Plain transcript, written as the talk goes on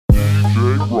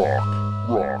Take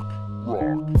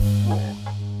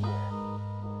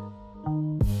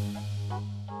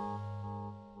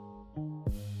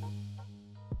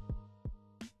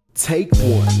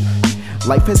one.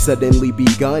 Life has suddenly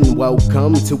begun.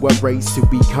 Welcome to a race to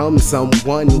become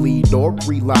someone. Lead or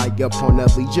rely upon a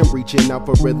legion, reaching out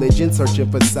for religion, searching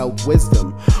for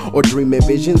self-wisdom, or dreaming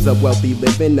visions of wealthy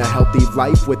living, a healthy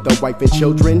life with a wife and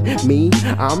children. Me,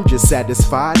 I'm just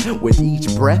satisfied with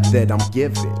each breath that I'm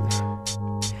given.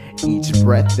 Each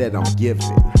breath that I'm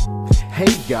given. Hey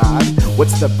God,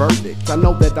 what's the verdict? I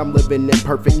know that I'm living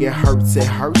imperfect, it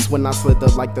hurts when I slither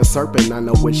like the serpent. I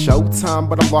know it's showtime,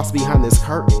 but I'm lost behind this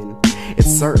curtain. It's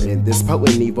certain, this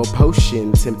potent evil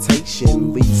potion,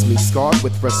 temptation leaves me scarred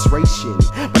with frustration.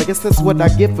 But I guess that's what I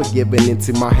get for giving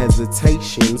into my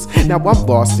hesitations. Now I'm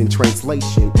lost in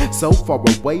translation, so far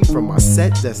away from my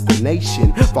set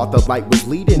destination. Thought the light was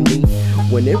leading me,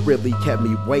 when it really kept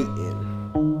me waiting.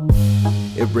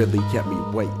 It really kept me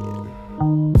waiting.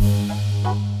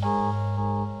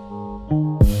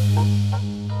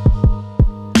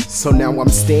 So now I'm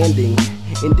standing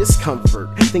in discomfort.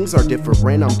 Things are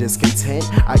different, I'm discontent.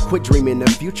 I quit dreaming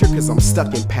the future cause I'm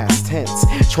stuck in past tense,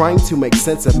 trying to make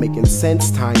sense of making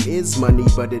sense. Time is money,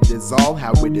 but it is all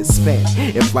how it is spent.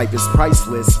 If life is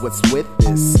priceless, what's with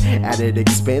this added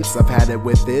expense? I've had it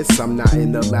with this. I'm not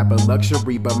in the lap of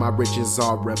luxury, but my riches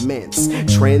are immense.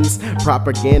 Trends,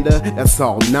 propaganda, that's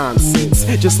all nonsense.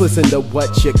 Just listen to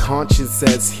what your conscience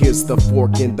says. Here's the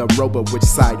fork in the road, but which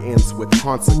side ends with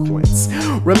consequence?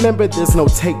 Remember, there's no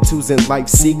take-twos in life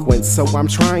sequence, so I'm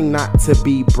trying not to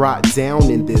be brought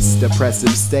down in this depressive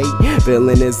state,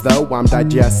 feeling as though I'm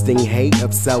digesting hate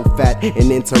of self at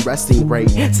an interesting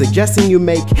rate, suggesting you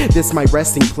make this my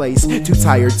resting place. Too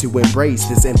tired to embrace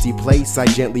this empty place, I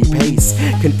gently pace,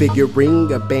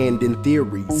 configuring abandoned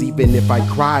theories. Even if I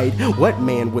cried, what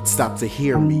man would stop to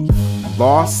hear me?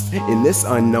 Lost in this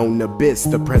unknown abyss,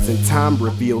 the present time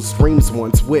reveals dreams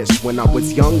once wished. When I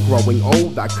was young, growing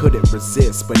old, I couldn't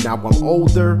resist, but now I'm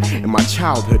older and my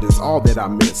childhood is all that I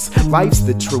miss. Life's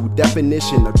the true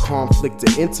definition of conflict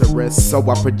of interest, so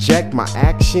I project my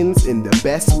actions in the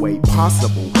best way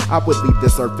possible. I would leave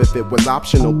this earth if it was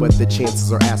optional, but the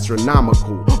chances are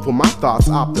astronomical. For my thoughts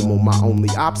optimal, my only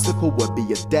obstacle would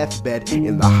be a deathbed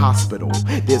in the hospital.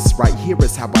 This right here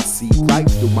is how I see life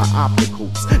through my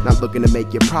opticals, not looking to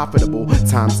make it profitable.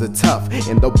 Times are tough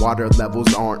and the water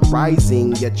levels aren't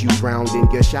rising, yet you drowned in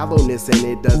your shallowness and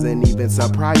it doesn't even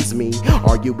surprise me.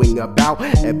 Arguing about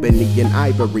ebony and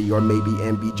ivory, or maybe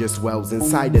envy just wells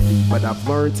inside of thee. But I've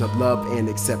learned to love and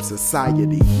accept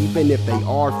society, even if they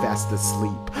are fast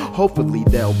asleep. Hopefully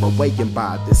they'll awaken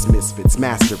by this misfit's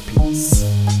masterpiece.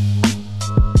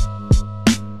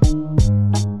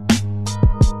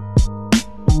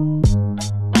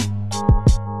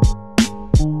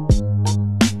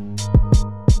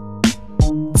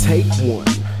 Take one.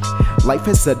 Life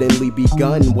has suddenly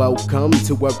begun. Welcome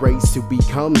to a race to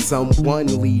become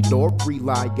someone. Lead or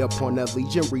rely upon a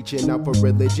legion, reaching out for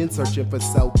religion, searching for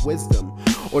self-wisdom,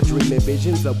 or dreaming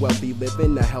visions of wealthy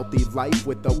living, a healthy life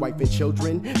with a wife and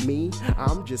children. Me,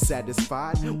 I'm just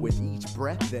satisfied with each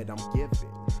breath that I'm given.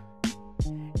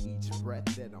 Each breath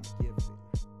that I'm given.